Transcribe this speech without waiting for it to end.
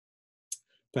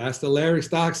Pastor Larry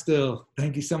Stockstill,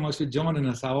 thank you so much for joining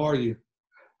us. How are you?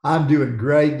 I'm doing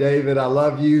great, David. I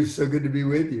love you. So good to be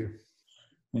with you.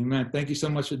 Amen. Thank you so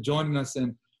much for joining us.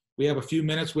 And we have a few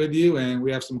minutes with you and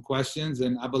we have some questions.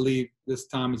 And I believe this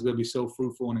time is going to be so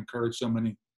fruitful and encourage so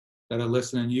many that are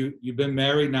listening. You've been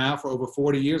married now for over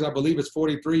 40 years. I believe it's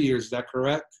 43 years. Is that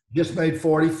correct? Just made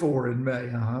 44 in May.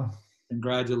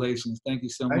 Congratulations. Thank you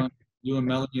so much. You and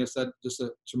Melanie are just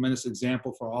a tremendous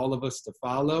example for all of us to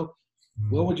follow.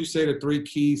 What would you say the three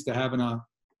keys to having a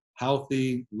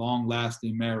healthy,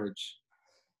 long-lasting marriage?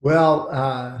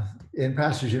 Well, in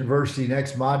Pastors University,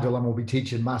 next module, I'm going to be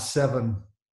teaching my 7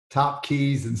 top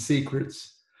keys and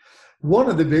secrets. One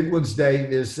of the big ones,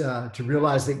 Dave, is to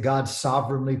realize that God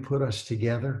sovereignly put us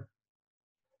together.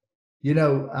 You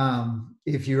know,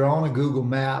 if you're on a Google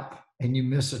map and you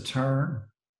miss a turn,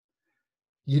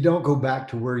 you don't go back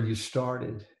to where you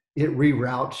started. It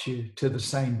reroutes you to the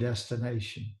same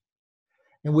destination.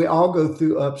 And we all go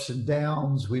through ups and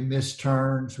downs. We miss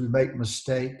turns. We make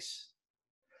mistakes.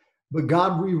 But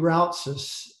God reroutes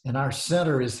us, and our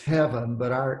center is heaven,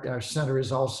 but our center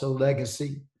is also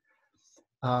legacy,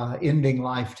 ending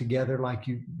life together like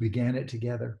you began it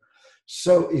together.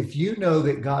 So if you know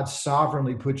that God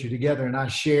sovereignly put you together, and I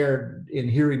shared in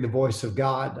Hearing the Voice of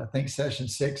God, I think session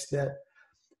 6, that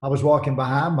I was walking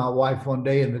behind my wife one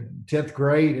day in the 10th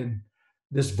grade, and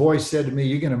this voice said to me,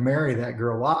 "You're going to marry that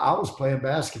girl." Well, I was playing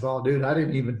basketball, dude. I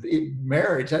didn't even,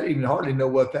 marriage, I didn't even hardly know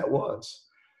what that was.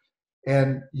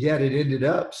 And yet it ended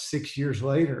up 6 years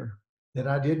later that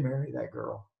I did marry that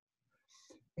girl.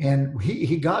 And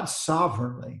God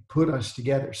sovereignly put us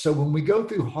together. So when we go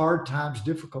through hard times,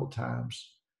 difficult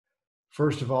times,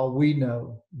 first of all, we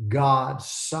know God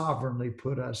sovereignly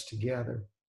put us together.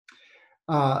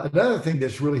 Another thing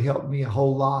that's really helped me a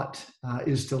whole lot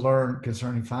is to learn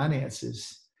concerning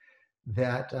finances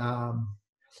that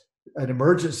an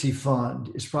emergency fund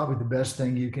is probably the best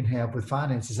thing you can have with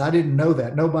finances. I didn't know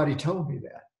that. Nobody told me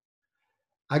that.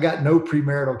 I got no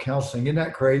premarital counseling. Isn't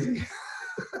that crazy?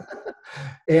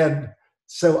 And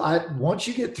so once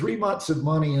you get 3 months of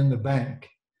money in the bank,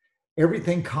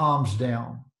 everything calms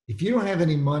down. If you don't have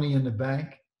any money in the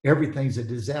bank, everything's a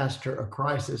disaster, a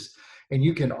crisis. And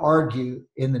you can argue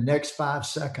in the next 5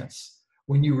 seconds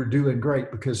when you were doing great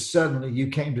because suddenly you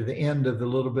came to the end of the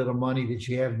little bit of money that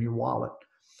you have in your wallet.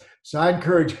 So I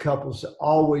encourage couples to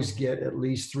always get at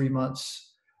least 3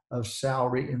 months of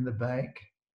salary in the bank.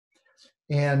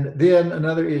 And then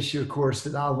another issue, of course,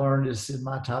 that I learned is in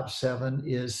my top 7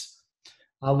 is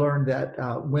I learned that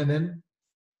women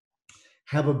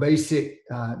have a basic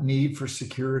need for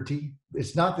security.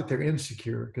 It's not that they're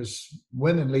insecure because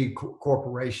women lead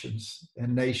corporations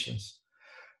and nations,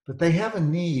 but they have a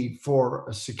need for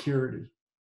a security.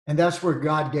 And that's where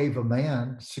God gave a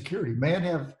man security. Man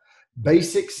have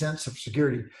basic sense of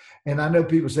security. And I know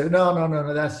people say, no,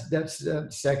 that's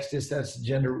sexist, that's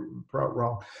gender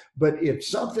wrong. But if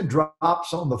something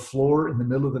drops on the floor in the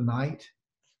middle of the night,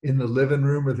 in the living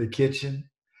room or the kitchen,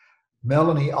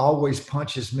 Melanie always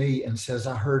punches me and says,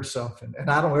 "I heard something." And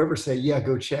I don't ever say, "Yeah,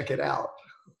 go check it out."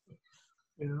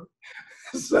 You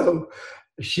know? So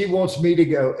she wants me to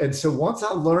go. And so once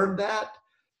I learned that,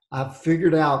 I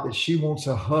figured out that she wants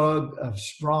a hug, a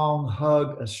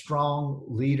strong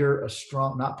leader, a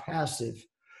strong, not passive,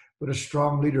 but a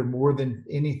strong leader more than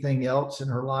anything else in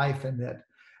her life. And that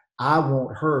I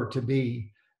want her to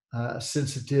be a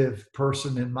sensitive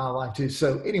person in my life too.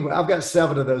 So anyway, I've got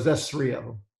 7 of those. That's 3 of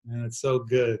them. That's so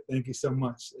good. Thank you so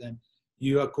much. And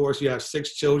you, of course, you have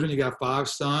 6 children. You got 5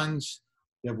 sons.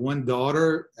 You have 1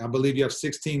 daughter. I believe you have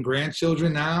 16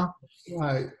 grandchildren now.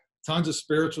 Right. Tons of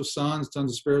spiritual sons,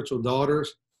 tons of spiritual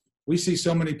daughters. We see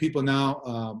so many people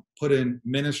now put in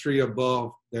ministry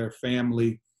above their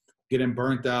family, getting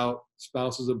burnt out.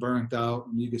 Spouses are burnt out,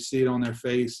 and you can see it on their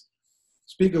face.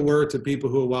 Speak a word to people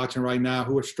who are watching right now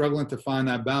who are struggling to find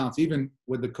that balance, even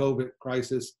with the COVID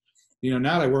crisis. You know,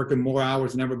 now they're working more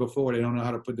hours than ever before. They don't know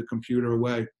how to put the computer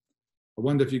away. I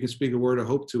wonder if you can speak a word of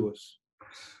hope to us.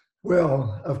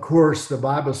 Well, of course, the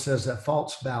Bible says that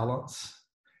false balance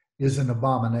is an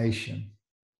abomination.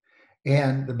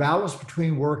 And the balance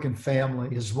between work and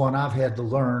family is one I've had to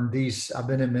learn. I've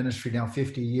been in ministry now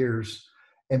 50 years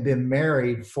and been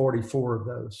married 44 of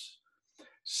those.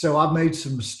 So I've made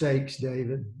some mistakes,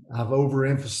 David. I've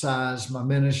overemphasized my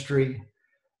ministry.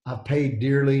 I've paid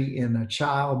dearly in a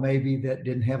child maybe that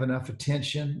didn't have enough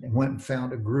attention and went and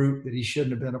found a group that he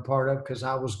shouldn't have been a part of because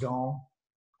I was gone.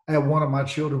 I had one of my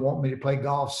children want me to play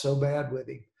golf so bad with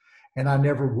him, and I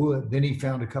never would. Then he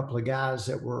found a couple of guys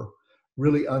that were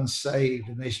really unsaved,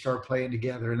 and they started playing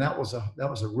together, and that was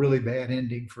a really bad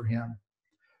ending for him.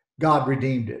 God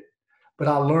redeemed it. But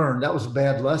I learned that was a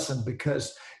bad lesson,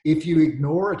 because if you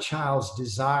ignore a child's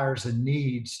desires and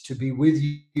needs to be with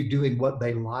you doing what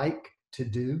they like to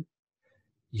do,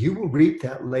 you will reap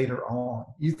that later on.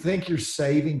 You think you're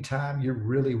saving time, you're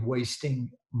really wasting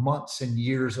months and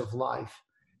years of life.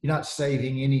 You're not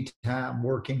saving any time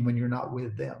working when you're not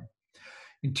with them.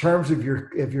 In terms of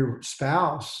your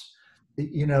spouse,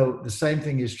 the same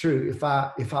thing is true. If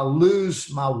I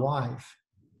lose my wife,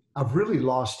 I've really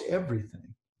lost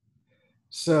everything.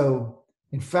 So,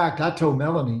 in fact, I told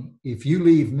Melanie, if you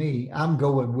leave me, I'm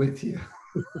going with you.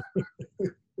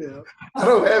 Yeah. I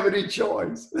don't have any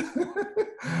choice.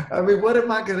 I mean, what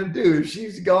am I going to do if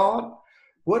she's gone?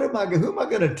 Who am I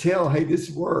going to tell? Hey, this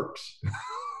works.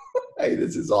 Hey,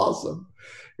 this is awesome.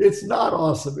 It's not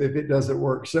awesome if it doesn't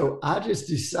work. So I just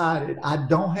decided I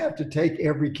don't have to take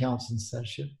every counseling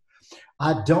session.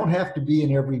 I don't have to be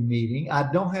in every meeting.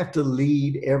 I don't have to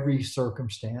lead every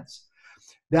circumstance.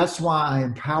 That's why I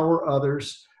empower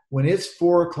others. When it's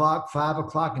 4 o'clock, 5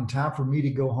 o'clock, and time for me to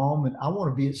go home, and I want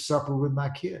to be at supper with my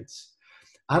kids.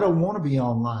 I don't want to be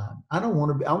online. I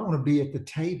want to be at the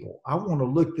table. I want to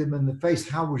look them in the face.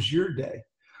 How was your day?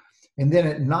 And then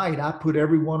at night, I put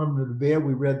every one of them to bed.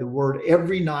 We read the word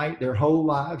every night, their whole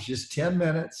lives, just 10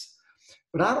 minutes.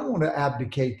 But I don't want to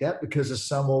abdicate that because of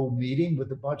some old meeting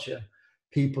with a bunch of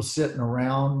people sitting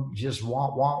around just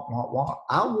want.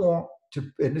 I want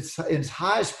to, and it's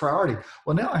highest priority.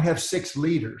 Well, now I have 6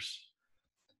 leaders,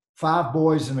 5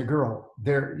 boys and a girl.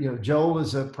 Joel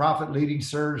is a prophet leading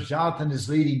Surge. Jonathan is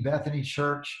leading Bethany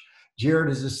Church. Jared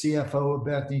is the CFO of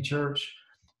Bethany Church.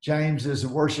 James is a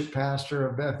worship pastor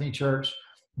of Bethany Church.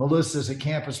 Melissa is a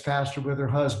campus pastor with her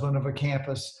husband of a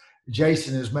campus.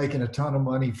 Jason is making a ton of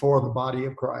money for the body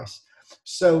of Christ.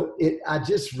 So it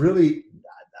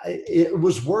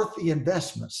was worth the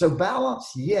investment. So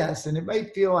balance, yes. And it may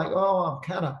feel like,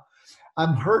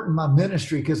 I'm hurting my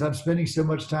ministry because I'm spending so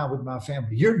much time with my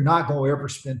family. You're not going to ever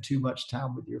spend too much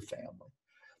time with your family.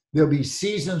 There'll be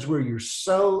seasons where you're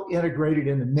so integrated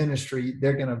in the ministry,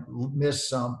 they're going to miss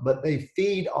some, but they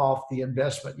feed off the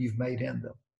investment you've made in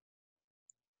them.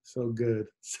 So good.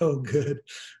 So good.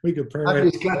 We could pray.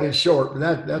 I'm just cutting it short,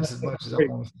 but that's as much as I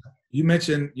want to say. You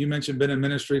mentioned been in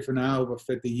ministry for now over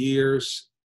 50 years.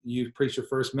 You preached your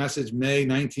first message May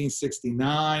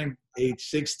 1969, age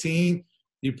 16.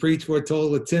 You preached for a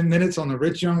total of 10 minutes on the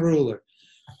rich young ruler.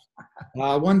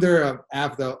 I wonder,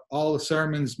 after all the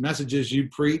sermons, messages you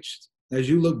preached, as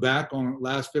you look back on the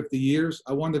last 50 years,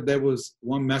 I wonder if there was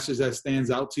one message that stands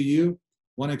out to you,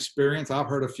 one experience. I've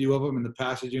heard a few of them in the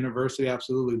Passage University,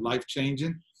 absolutely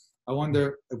life-changing. I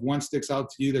wonder if one sticks out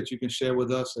to you that you can share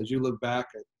with us as you look back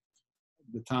at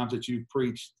the times that you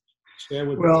preached.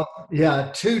 Well,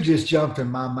 yeah, 2 just jumped in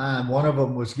my mind. One of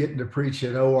them was getting to preach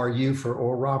at ORU for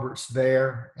Oral Roberts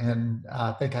there. And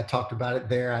I think I talked about it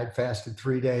there. I'd fasted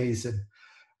 3 days and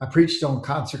I preached on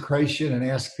consecration and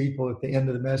asked people at the end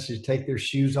of the message to take their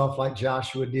shoes off like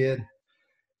Joshua did.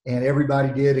 And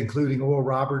everybody did, including Oral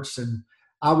Roberts. And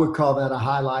I would call that a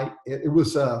highlight. It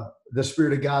was the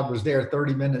Spirit of God was there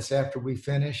 30 minutes after we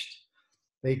finished.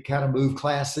 They kind of moved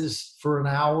classes for an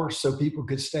hour so people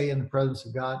could stay in the presence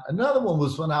of God. Another one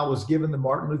was when I was given the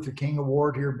Martin Luther King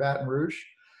Award here in Baton Rouge,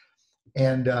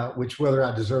 and which whether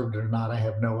I deserved it or not, I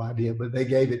have no idea, but they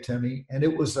gave it to me. And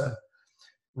it was a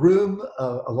room,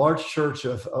 a large church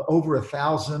of over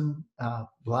 1,000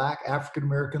 Black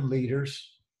African-American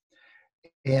leaders.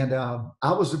 And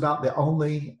I was about the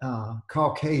only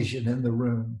Caucasian in the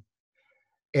room.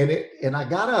 And I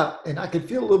got up and I could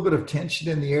feel a little bit of tension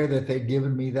in the air that they'd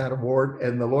given me that award.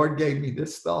 And the Lord gave me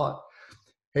this thought.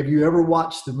 Have you ever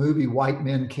watched the movie White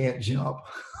Men Can't Jump?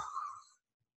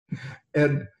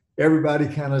 And everybody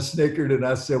kind of snickered. And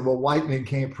I said, well, white men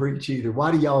can't preach either.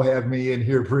 Why do y'all have me in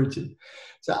here preaching?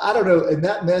 So I don't know. And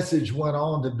that message went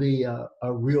on to be a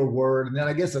real word. And then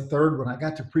I guess a third one, I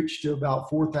got to preach to about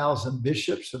 4,000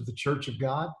 bishops of the Church of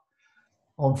God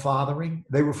on fathering.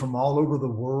 They were from all over the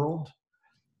world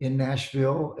in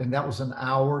Nashville. And that was an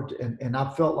hour. And I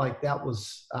felt like that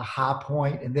was a high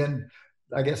point. And then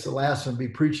I guess the last one would be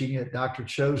preaching at Dr.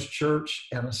 Cho's church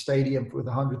and a stadium with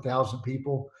 100,000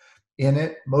 people in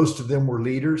it. Most of them were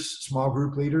leaders, small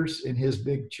group leaders in his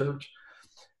big church.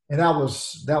 And that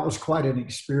was quite an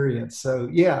experience. So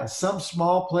yeah, some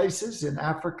small places in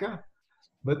Africa,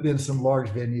 but then some large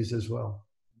venues as well.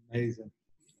 Amazing.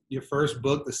 Your first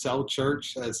book, The Cell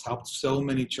Church, has helped so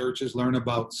many churches learn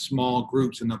about small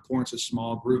groups and the importance of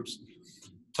small groups.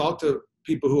 Talk to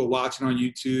people who are watching on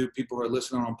YouTube, people who are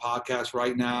listening on podcasts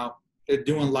right now. They're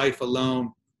doing life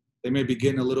alone. They may be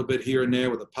getting a little bit here and there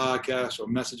with a podcast or a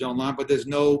message online, but there's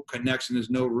no connection, there's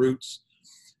no roots.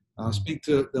 Speak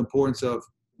to the importance of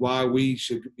why we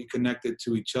should be connected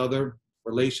to each other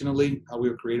relationally, how we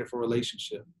were created for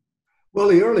relationship. Well,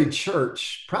 the early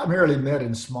church primarily met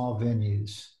in small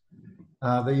venues.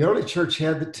 The early church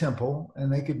had the temple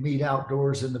and they could meet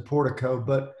outdoors in the portico,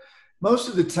 but most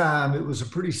of the time it was a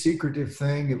pretty secretive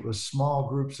thing. It was small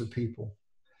groups of people.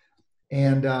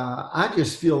 And I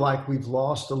just feel like we've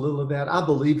lost a little of that. I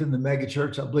believe in the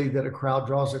megachurch. I believe that a crowd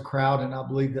draws a crowd, and I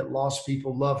believe that lost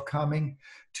people love coming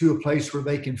to a place where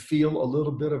they can feel a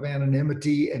little bit of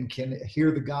anonymity and can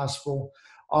hear the gospel.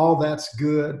 All that's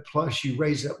good. Plus, you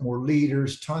raise up more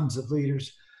leaders, tons of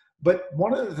leaders. But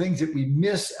one of the things that we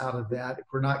miss out of that, if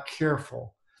we're not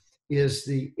careful, is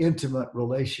the intimate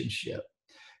relationship.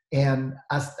 And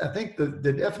I think the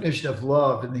definition of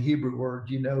love in the Hebrew word,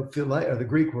 phileo, or the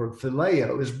Greek word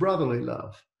phileo, is brotherly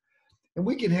love. And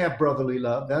we can have brotherly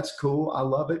love. That's cool. I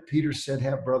love it. Peter said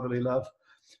have brotherly love.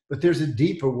 But there's a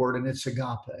deeper word, and it's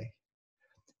agape.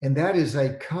 And that is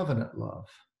a covenant love.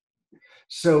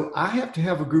 So I have to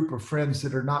have a group of friends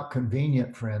that are not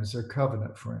convenient friends. They're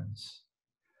covenant friends.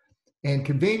 And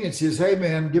convenience is, hey,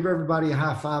 man, give everybody a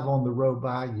high five on the road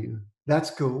by you. That's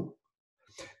cool.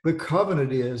 But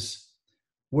covenant is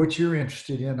what you're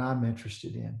interested in, I'm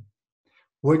interested in.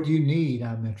 What you need,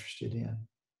 I'm interested in.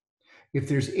 If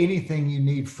there's anything you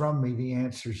need from me, the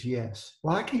answer is yes.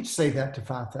 Well, I can't say that to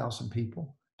 5,000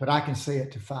 people, but I can say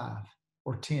it to 5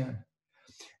 or 10.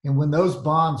 And when those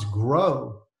bonds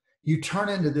grow, you turn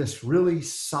into this really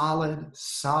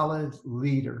solid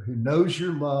leader who knows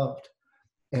you're loved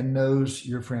and knows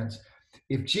your friends.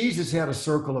 If Jesus had a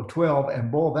circle of 12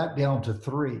 and boiled that down to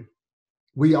 3,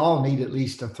 we all need at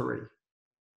least a 3.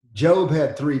 Job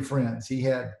had 3 friends. He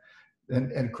had,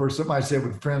 and of course, somebody said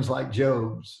with friends like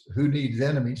Job's, who needs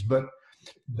enemies? But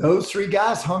those 3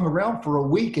 guys hung around for a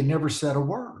week and never said a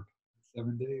word.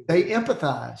 7 days. They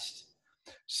empathized.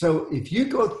 So if you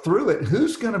go through it,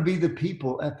 who's going to be the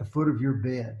people at the foot of your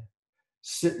bed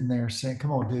sitting there saying,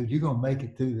 come on, dude, you're going to make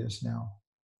it through this now.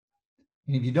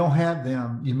 And if you don't have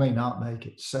them, you may not make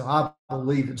it. So I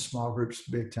believe in small groups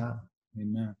big time.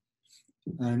 Amen.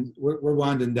 And we're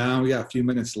winding down. We got a few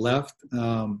minutes left.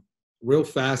 Real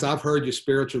fast, I've heard your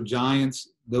spiritual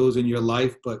giants, those in your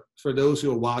life, but for those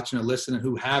who are watching or listening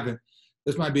who haven't,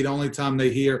 this might be the only time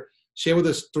they hear. Share with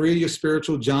us 3 of your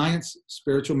spiritual giants,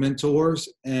 spiritual mentors,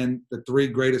 and the 3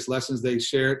 greatest lessons they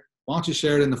shared. Why don't you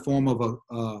share it in the form of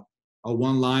a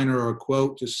one-liner or a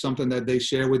quote, just something that they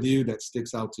share with you that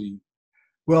sticks out to you?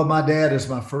 Well, my dad is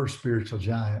my first spiritual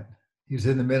giant. He was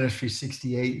in the ministry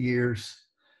 68 years,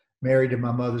 married to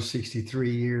my mother 63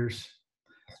 years.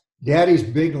 Daddy's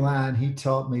big line he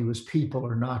taught me was, people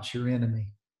are not your enemy.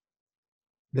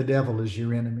 The devil is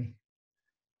your enemy.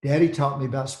 Daddy taught me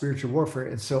about spiritual warfare.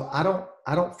 And so I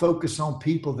don't focus on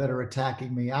people that are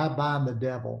attacking me. I bind the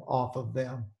devil off of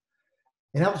them.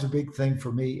 And that was a big thing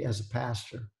for me as a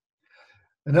pastor.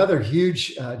 Another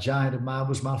huge giant of mine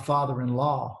was my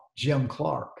father-in-law, Jim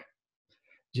Clark.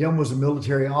 Jim was a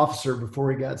military officer before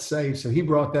he got saved, so he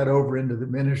brought that over into the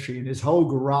ministry, and his whole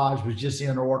garage was just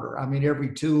in order. I mean,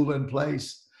 every tool in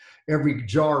place, every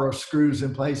jar of screws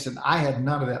in place, and I had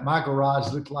none of that. My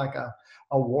garage looked like a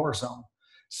war zone.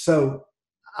 So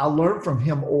I learned from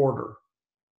him order,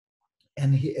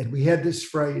 and we had this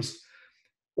phrase,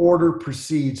 order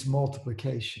precedes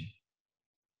multiplication.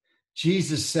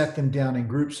 Jesus set them down in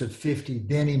groups of 50,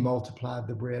 then he multiplied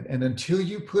the bread. And until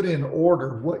you put in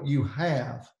order what you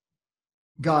have,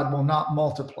 God will not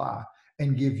multiply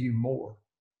and give you more.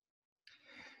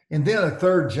 And then a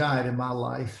third giant in my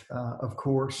life, of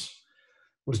course,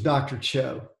 was Dr.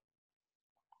 Cho.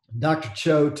 Dr.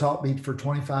 Cho taught me for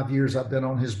 25 years, I've been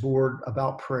on his board,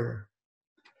 about prayer.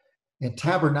 And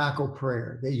tabernacle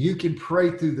prayer, that you can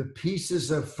pray through the pieces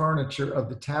of furniture of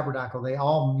the tabernacle. They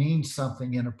all mean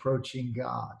something in approaching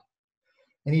God.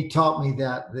 And he taught me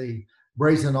that the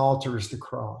brazen altar is the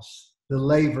cross. The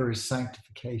laver is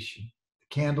sanctification.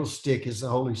 The candlestick is the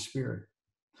Holy Spirit.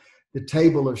 The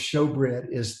table of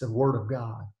showbread is the Word of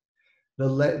God.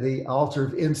 The altar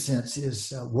of incense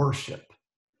is worship.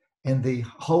 And the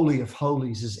Holy of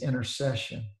Holies is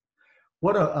intercession.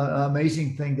 What an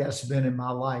amazing thing that's been in my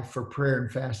life for prayer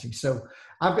and fasting. So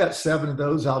I've got 7 of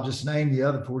those. I'll just name the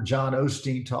other 4. John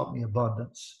Osteen taught me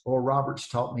abundance. Oral Roberts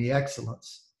taught me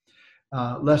excellence.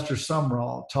 Lester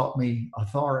Sumrall taught me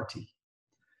authority.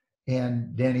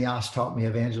 And Danny Oss taught me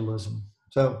evangelism.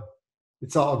 So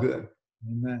it's all good.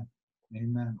 Amen.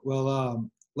 Amen.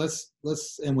 Well,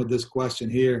 let's end with this question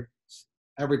here.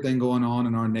 Everything going on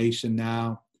in our nation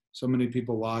now. So many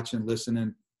people watching,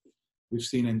 listening. We've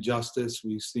seen injustice.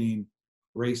 We've seen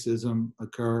racism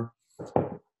occur.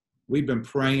 We've been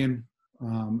praying,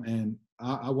 and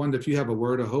I wonder if you have a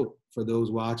word of hope for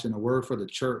those watching, a word for the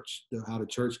church, how the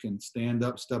church can stand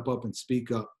up, step up, and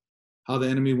speak up. How the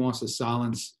enemy wants to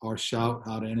silence our shout,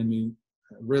 how the enemy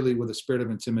really with a spirit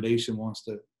of intimidation wants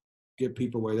to get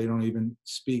people where they don't even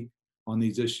speak on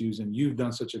these issues. And you've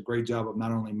done such a great job of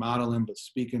not only modeling, but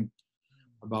speaking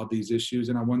about these issues.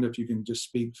 And I wonder if you can just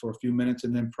speak for a few minutes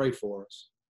and then pray for us.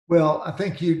 Well, I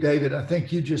think you, David, I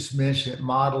think you just mentioned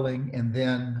modeling and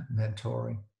then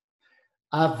mentoring.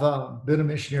 I've been a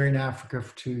missionary in Africa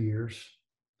for 2 years.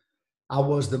 I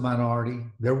was the minority.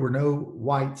 There were no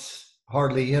whites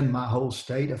hardly in my whole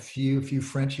state, a few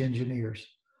French engineers.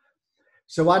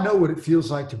 So I know what it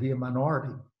feels like to be a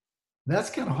minority. And that's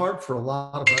kind of hard for a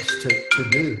lot of us to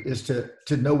do, is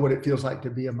to know what it feels like to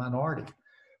be a minority.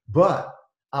 But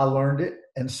I learned it.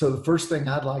 And so the first thing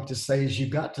I'd like to say is you've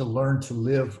got to learn to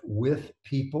live with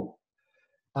people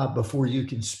before you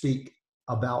can speak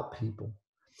about people.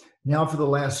 Now, for the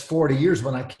last 40 years,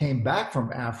 when I came back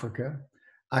from Africa,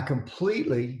 I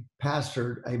completely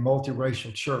pastored a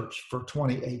multiracial church for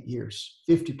 28 years,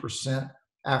 50%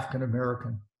 African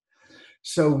American.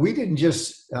 So we didn't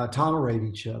just tolerate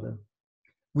each other.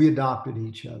 We adopted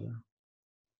each other.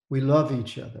 We love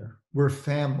each other. We're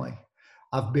family.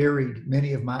 I've buried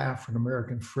many of my African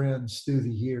American friends through the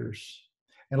years.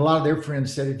 And a lot of their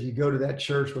friends said, if you go to that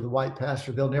church with a white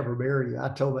pastor, they'll never bury you. I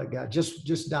told that guy,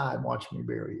 just die and watch me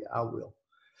bury you. I will.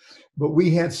 But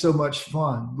we had so much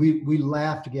fun. We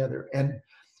laughed together. And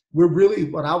we're really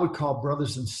what I would call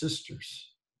brothers and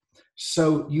sisters.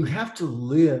 So you have to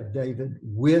live, David,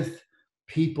 with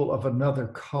people of another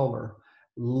color.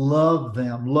 Love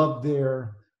them, love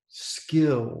their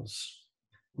skills,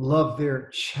 love their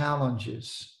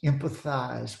challenges,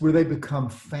 empathize, where they become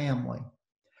family.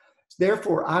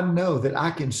 Therefore, I know that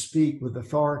I can speak with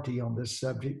authority on this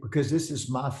subject because this is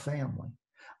my family.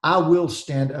 I will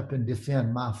stand up and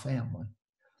defend my family.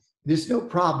 There's no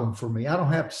problem for me. I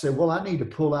don't have to say, well, I need to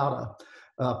pull out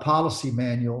a policy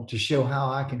manual to show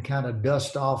how I can kind of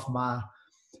dust off my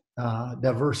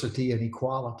diversity and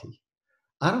equality.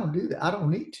 I don't do that. I don't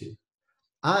need to.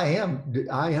 I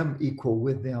am equal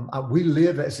with them. We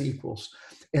live as equals.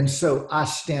 And so I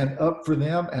stand up for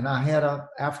them. And I had an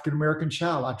African-American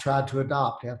child I tried to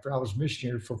adopt after I was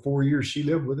missionary for 4 years. She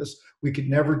lived with us. We could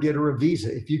never get her a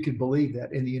visa, if you could believe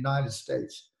that, in the United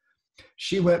States.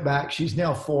 She went back. She's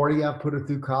now 40. I put her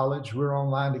through college. We're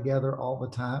online together all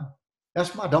the time.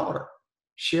 That's my daughter,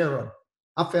 Sharon.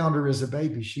 I found her as a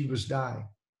baby. She was dying.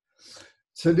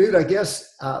 So, dude, I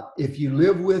guess if you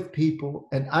live with people,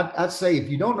 and I'd say if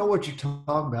you don't know what you're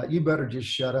talking about, you better just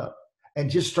shut up and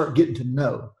just start getting to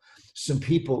know some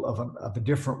people of a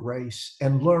different race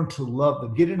and learn to love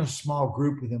them. Get in a small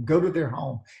group with them. Go to their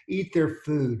home. Eat their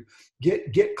food.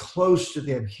 Get close to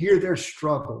them. Hear their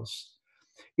struggles.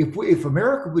 If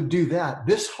America would do that,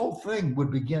 this whole thing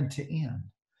would begin to end.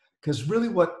 Because really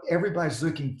what everybody's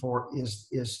looking for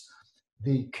is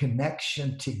the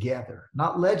connection together,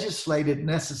 not legislated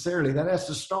necessarily. That has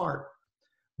to start,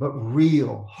 but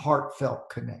real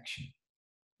heartfelt connection.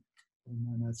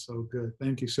 Amen. That's so good.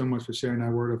 Thank you so much for sharing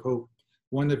that word of hope.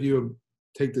 One of you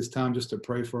take this time just to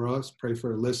pray for us, pray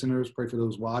for the listeners, pray for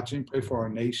those watching, pray for our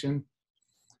nation,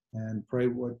 and pray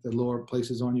what the Lord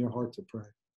places on your heart to pray.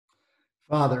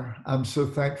 Father, I'm so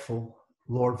thankful,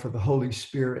 Lord, for the Holy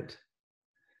Spirit,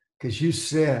 because you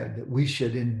said that we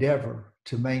should endeavor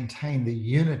to maintain the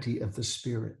unity of the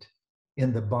Spirit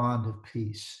in the bond of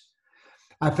peace.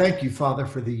 I thank you, Father,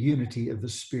 for the unity of the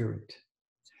Spirit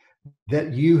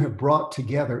that you have brought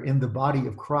together in the body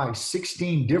of Christ,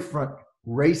 16 different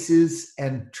races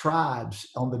and tribes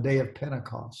on the day of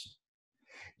Pentecost.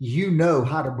 You know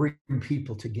how to bring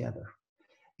people together.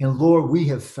 And Lord, we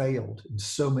have failed in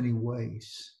so many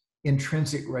ways.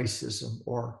 Intrinsic racism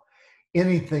or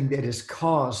anything that has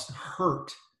caused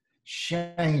hurt,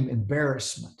 shame,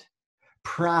 embarrassment,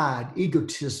 pride,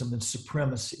 egotism, and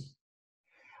supremacy.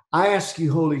 I ask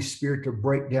you, Holy Spirit, to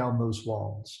break down those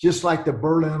walls, just like the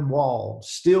Berlin Wall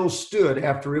still stood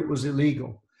after it was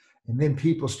illegal, and then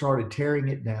people started tearing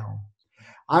it down.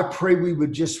 I pray we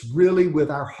would just really,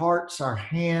 with our hearts, our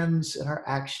hands, and our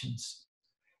actions,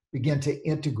 begin to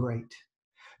integrate,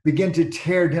 begin to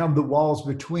tear down the walls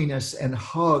between us and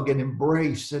hug and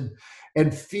embrace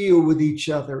and feel with each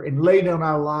other and lay down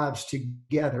our lives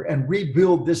together and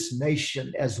rebuild this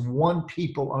nation as one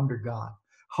people under God.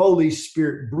 Holy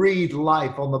Spirit, breathe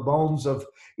life on the bones of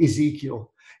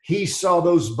Ezekiel. He saw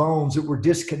those bones that were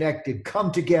disconnected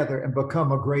come together and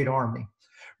become a great army.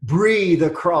 Breathe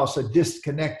across a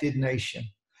disconnected nation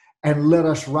and let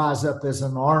us rise up as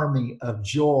an army of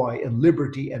joy and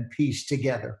liberty and peace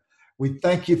together. We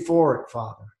thank you for it,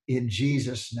 Father. In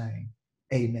Jesus' name,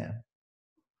 amen.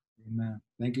 Amen.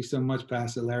 Thank you so much,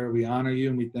 Pastor Larry. We honor you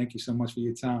and we thank you so much for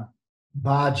your time.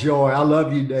 My joy. I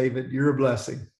love you, David. You're a blessing.